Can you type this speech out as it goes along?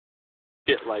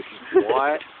shit like,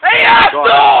 what? Hey,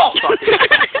 asshole!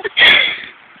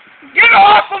 Get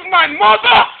off of my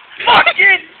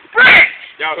motherfucking brick!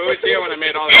 Yo, who was here when I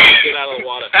made all that shit out of the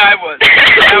water? I was.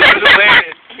 That was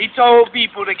hilarious. He told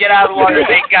people to get out of the water.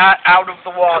 They got out of the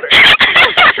water.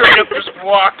 Straight up just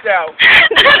walked out.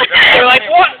 They were like,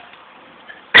 what?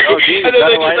 Oh, geez, And then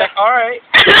they just like, alright.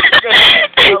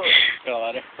 Get a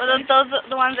ladder. Well, those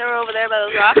the ones that were over there by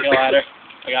those rocks? Get a ladder.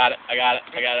 I got it.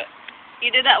 You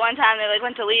did that one time. They like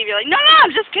went to leave. You're like, no, I'm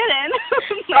just kidding.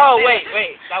 Oh, wait.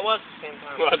 That was the same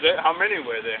time. Was it? How many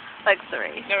were there? Like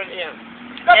 3. There was, yeah.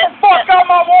 Get the fuck out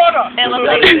my water! It looked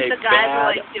like the guys were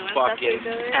like doing stuff to each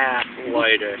other. Ass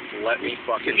lighter. Let me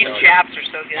fucking These tell you. chaps are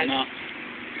so good. I know.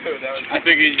 I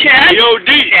think he's Chad? EOD.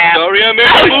 Chad. Sorry, I made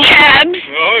Oh, a move. Chad.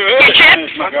 Oh, yeah. You're Chad?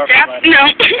 Chad? No.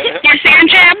 You're Sam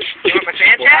Chabs? You want my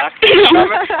sand chap? No.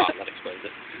 Oh, that explains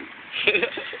it.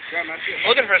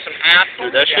 Looking for some assless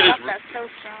Dude, that shit is... That's so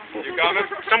strong. You coming?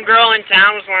 Some girl in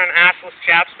town was wearing assless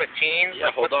chaps but jeans. Yeah,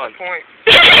 like, hold what's on. the point?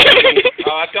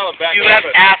 Oh, I tell him back You up have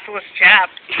it. assless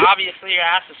chaps. Obviously your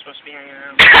ass is supposed to be hanging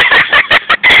around.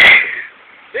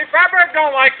 See, fabric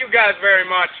don't like you guys very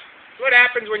much. That's what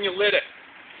happens when you lit it.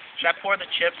 Should I pour the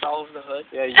chips all over the hood?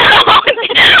 Yeah, you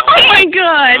Oh my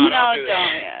god. No, do don't.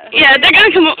 that. Yeah. Yeah, they're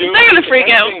gonna come. They're gonna freak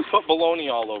out. Put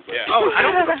bologna all over it. Oh, I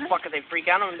don't give a fuck if they freak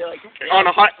out. I'm gonna be like, okay. On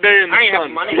a hot day in the I ain't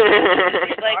sun. have money.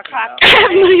 Like crack. I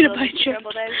have money to buy chips.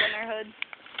 Triple days on their hood.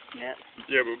 Yep.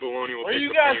 Yeah, but bologna will Where take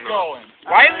you the guys pain off. going?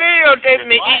 Why videotape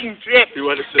me eating chips? You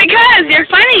let it sit Because you're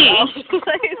funny.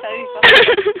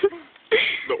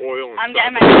 the oil and I'm stuff.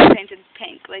 getting my hair painted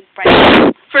pink, like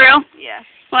bright. For real? Yeah.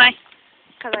 Why?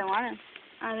 Because I want it.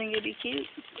 I think it'd be cute.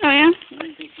 Oh yeah.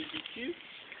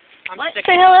 I'm What? sticking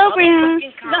Say hello, a Brianna.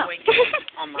 motherfucking Conway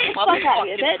on my Fuck out of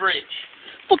here, motherfucking bitch. fridge.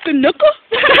 Fucking nickel.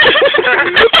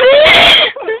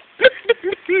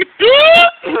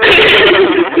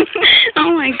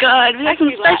 Oh my god, we have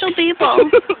some special people.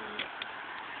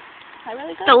 I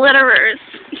really The litterers.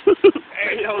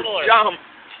 Hey, yo, jump.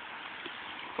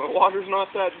 The water's not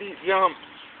that deep. Jump.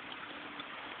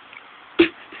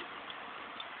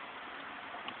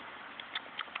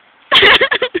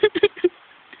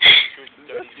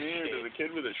 There's a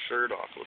kid with his shirt off.